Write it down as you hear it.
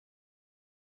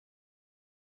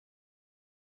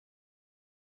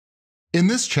In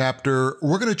this chapter,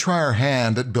 we're going to try our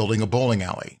hand at building a bowling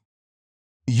alley.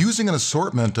 Using an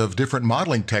assortment of different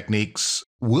modeling techniques,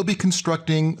 we'll be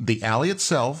constructing the alley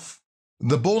itself,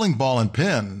 the bowling ball and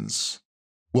pins.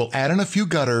 We'll add in a few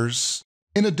gutters,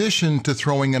 in addition to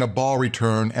throwing in a ball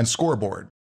return and scoreboard,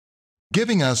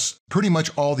 giving us pretty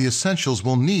much all the essentials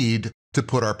we'll need to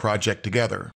put our project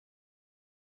together.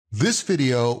 This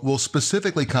video will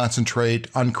specifically concentrate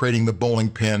on creating the bowling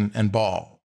pin and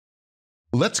ball.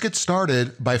 Let's get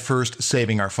started by first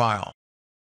saving our file.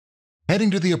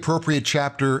 Heading to the appropriate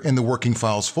chapter in the Working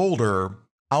Files folder,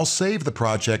 I'll save the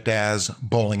project as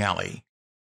Bowling Alley.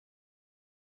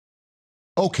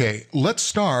 Okay, let's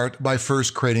start by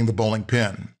first creating the bowling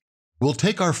pin. We'll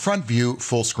take our front view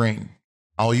full screen.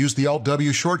 I'll use the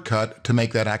Alt-W shortcut to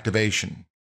make that activation.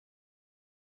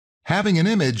 Having an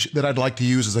image that I'd like to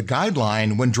use as a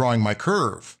guideline when drawing my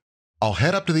curve, I'll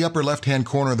head up to the upper left-hand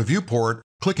corner of the viewport,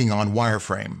 clicking on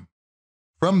Wireframe.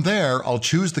 From there, I'll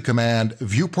choose the command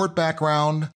Viewport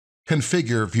Background,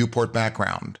 Configure Viewport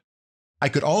Background. I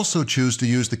could also choose to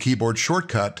use the keyboard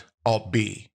shortcut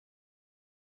Alt-B.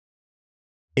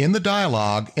 In the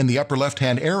dialog, in the upper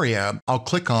left-hand area, I'll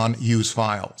click on Use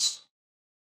Files.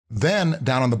 Then,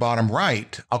 down on the bottom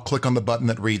right, I'll click on the button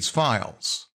that reads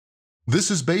Files. This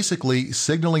is basically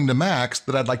signaling to Max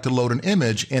that I'd like to load an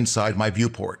image inside my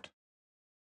viewport.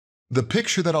 The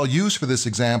picture that I'll use for this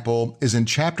example is in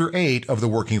Chapter 8 of the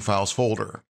Working Files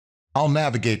folder. I'll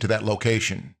navigate to that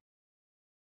location.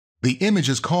 The image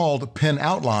is called Pin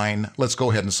Outline. Let's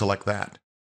go ahead and select that.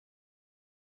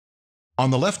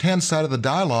 On the left-hand side of the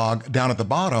dialog, down at the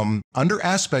bottom, under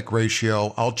Aspect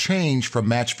Ratio, I'll change from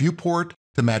Match Viewport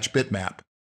to Match Bitmap.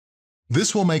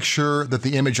 This will make sure that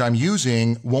the image I'm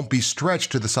using won't be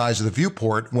stretched to the size of the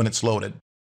viewport when it's loaded.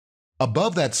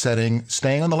 Above that setting,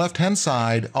 staying on the left-hand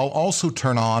side, I'll also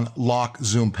turn on Lock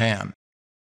Zoom Pan.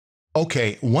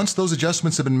 Okay, once those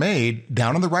adjustments have been made,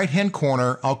 down in the right-hand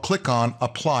corner, I'll click on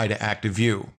Apply to Active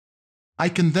View. I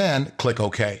can then click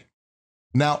OK.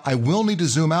 Now, I will need to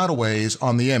zoom out a ways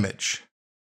on the image.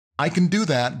 I can do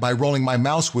that by rolling my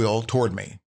mouse wheel toward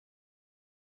me.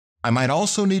 I might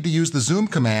also need to use the Zoom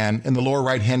command in the lower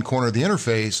right-hand corner of the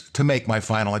interface to make my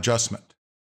final adjustment.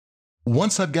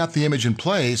 Once I've got the image in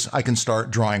place, I can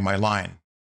start drawing my line.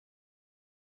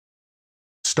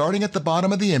 Starting at the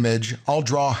bottom of the image, I'll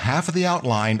draw half of the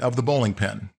outline of the bowling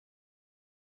pin.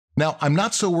 Now, I'm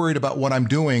not so worried about what I'm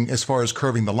doing as far as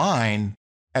curving the line.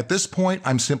 At this point,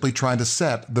 I'm simply trying to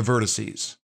set the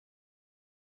vertices.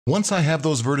 Once I have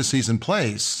those vertices in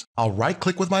place, I'll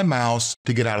right-click with my mouse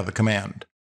to get out of the command.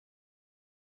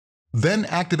 Then,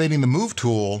 activating the Move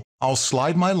tool, I'll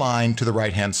slide my line to the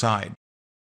right-hand side.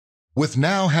 With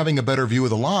now having a better view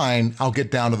of the line, I'll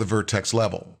get down to the vertex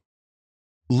level.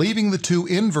 Leaving the two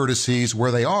end vertices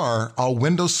where they are, I'll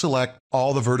Windows select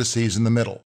all the vertices in the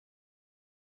middle.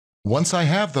 Once I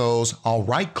have those, I'll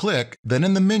right-click, then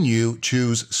in the menu,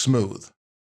 choose Smooth.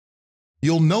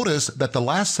 You'll notice that the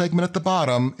last segment at the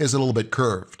bottom is a little bit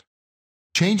curved.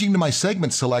 Changing to my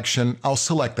segment selection, I'll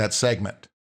select that segment.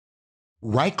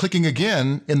 Right-clicking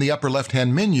again, in the upper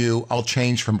left-hand menu, I'll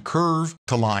change from Curve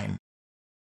to Line.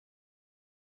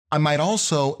 I might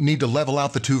also need to level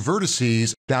out the two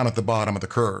vertices down at the bottom of the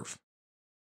curve.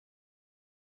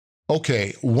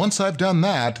 Okay, once I've done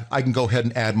that, I can go ahead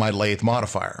and add my lathe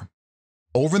modifier.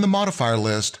 Over in the modifier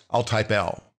list, I'll type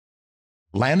L.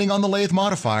 Landing on the lathe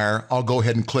modifier, I'll go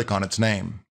ahead and click on its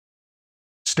name.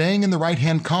 Staying in the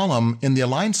right-hand column in the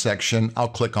Align section, I'll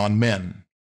click on Min.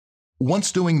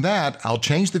 Once doing that, I'll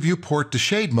change the viewport to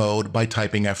shade mode by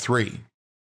typing F3.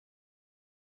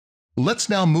 Let's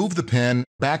now move the pin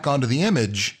back onto the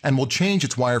image and we'll change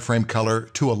its wireframe color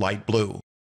to a light blue.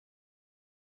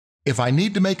 If I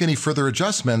need to make any further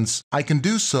adjustments, I can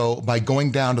do so by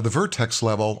going down to the vertex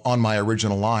level on my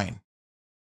original line.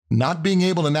 Not being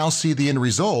able to now see the end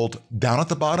result, down at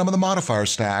the bottom of the modifier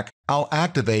stack, I'll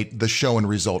activate the Show End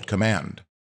Result command.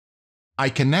 I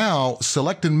can now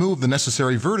select and move the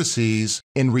necessary vertices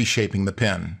in reshaping the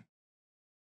pin.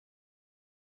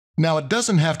 Now, it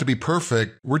doesn't have to be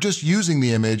perfect, we're just using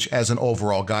the image as an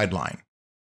overall guideline.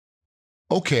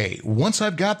 Okay, once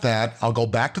I've got that, I'll go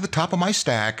back to the top of my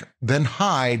stack, then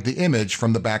hide the image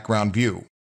from the background view.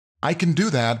 I can do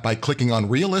that by clicking on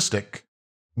Realistic,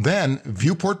 then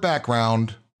Viewport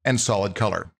Background, and Solid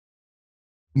Color.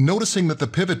 Noticing that the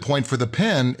pivot point for the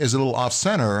pin is a little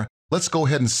off-center, let's go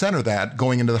ahead and center that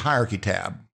going into the Hierarchy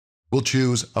tab. We'll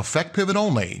choose Effect Pivot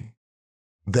Only.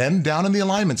 Then, down in the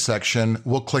Alignment section,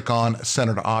 we'll click on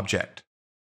Center to Object.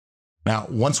 Now,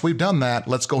 once we've done that,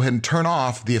 let's go ahead and turn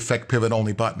off the Effect Pivot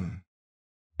Only button.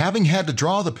 Having had to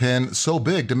draw the pin so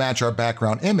big to match our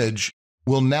background image,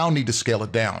 We'll now need to scale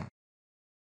it down.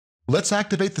 Let's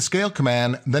activate the scale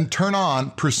command, then turn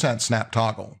on %snap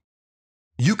toggle.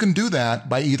 You can do that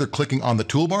by either clicking on the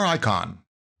toolbar icon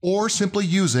or simply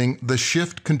using the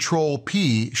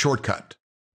Shift-Control-P shortcut.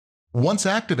 Once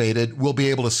activated, we'll be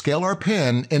able to scale our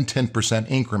pin in 10%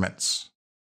 increments.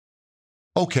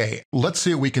 Okay, let's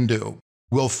see what we can do.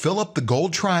 We'll fill up the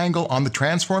gold triangle on the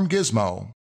transform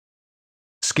gizmo,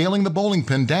 scaling the bowling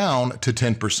pin down to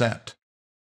 10%.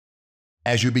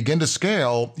 As you begin to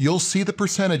scale, you'll see the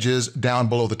percentages down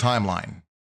below the timeline.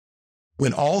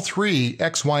 When all three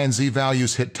X, Y, and Z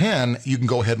values hit 10, you can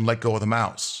go ahead and let go of the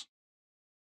mouse.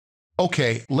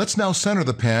 Okay, let's now center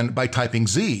the pin by typing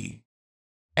Z,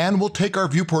 and we'll take our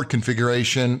viewport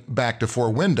configuration back to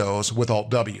 4 windows with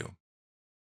Alt-W.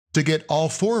 To get all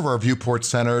 4 of our viewports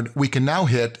centered, we can now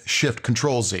hit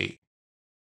Shift-Control-Z.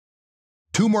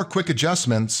 2 more quick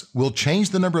adjustments will change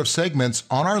the number of segments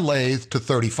on our lathe to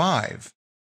 35,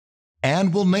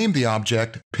 and we'll name the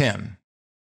object Pin.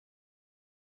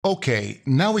 Okay,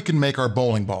 now we can make our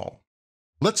bowling ball.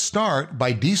 Let's start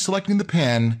by deselecting the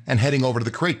pin and heading over to the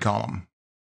crate column.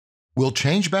 We'll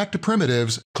change back to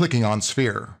primitives, clicking on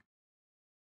Sphere.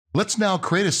 Let's now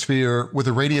create a sphere with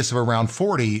a radius of around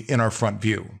 40 in our front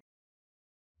view.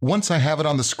 Once I have it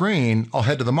on the screen, I'll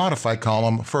head to the Modify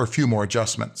column for a few more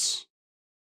adjustments.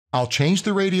 I'll change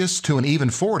the radius to an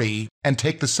even 40 and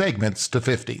take the segments to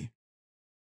 50.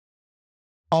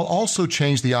 I'll also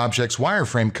change the object's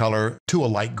wireframe color to a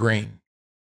light green.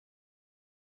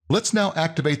 Let's now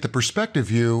activate the perspective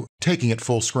view, taking it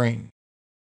full screen.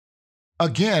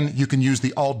 Again, you can use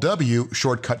the Alt-W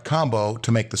shortcut combo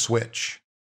to make the switch.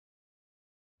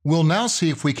 We'll now see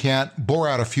if we can't bore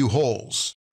out a few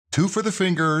holes, 2 for the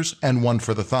fingers and 1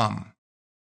 for the thumb.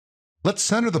 Let's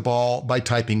center the ball by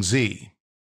typing Z.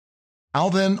 I'll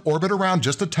then orbit around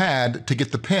just a tad to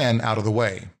get the pin out of the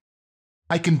way.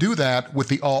 I can do that with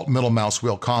the Alt middle mouse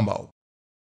wheel combo.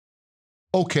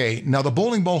 Okay, now the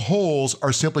bowling ball holes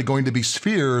are simply going to be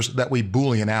spheres that we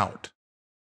Boolean out.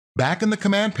 Back in the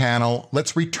command panel,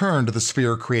 let's return to the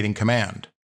sphere creating command.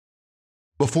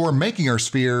 Before making our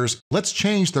spheres, let's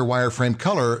change their wireframe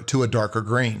color to a darker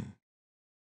green.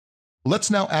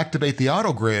 Let's now activate the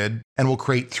auto grid and we'll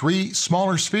create 3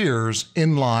 smaller spheres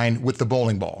in line with the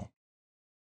bowling ball.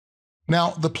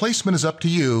 Now, the placement is up to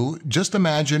you. Just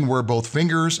imagine where both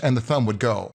fingers and the thumb would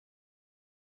go.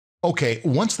 Okay,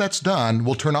 once that's done,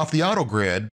 we'll turn off the auto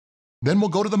grid, then we'll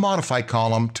go to the Modify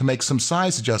column to make some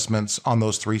size adjustments on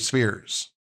those 3 spheres.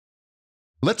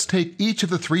 Let's take each of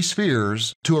the 3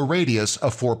 spheres to a radius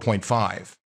of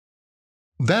 4.5.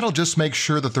 That'll just make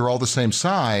sure that they're all the same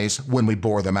size when we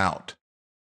bore them out.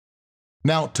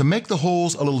 Now, to make the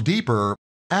holes a little deeper,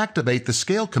 activate the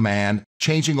Scale command,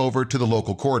 changing over to the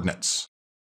local coordinates.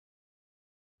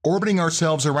 Orbiting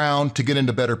ourselves around to get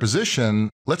into better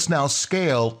position, let's now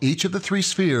scale each of the 3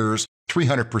 spheres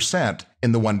 300%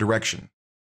 in the one direction.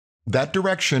 That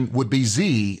direction would be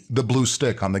Z, the blue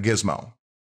stick on the gizmo.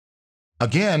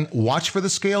 Again, watch for the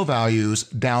scale values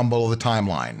down below the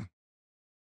timeline.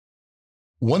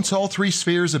 Once all 3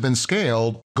 spheres have been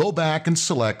scaled, go back and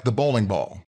select the bowling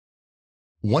ball.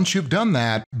 Once you've done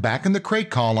that, back in the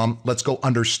crate column, let's go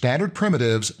under Standard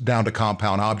Primitives down to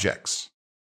Compound Objects.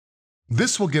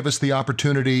 This will give us the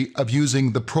opportunity of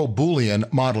using the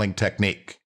ProBoolean modeling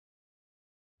technique.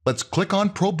 Let's click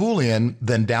on ProBoolean,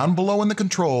 then down below in the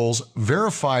controls,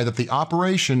 verify that the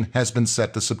operation has been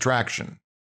set to subtraction.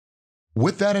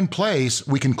 With that in place,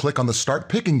 we can click on the Start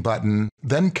Picking button,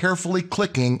 then carefully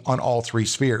clicking on all 3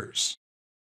 spheres.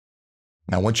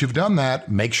 Now, once you've done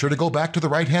that, make sure to go back to the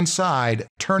right-hand side,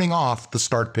 turning off the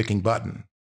Start Picking button.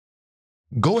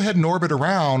 Go ahead and orbit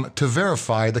around to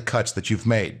verify the cuts that you've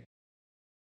made.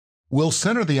 We'll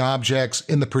center the objects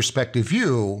in the perspective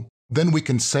view, then we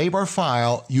can save our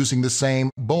file using the same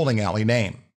bowling alley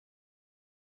name.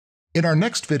 In our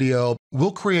next video,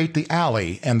 we'll create the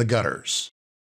alley and the gutters.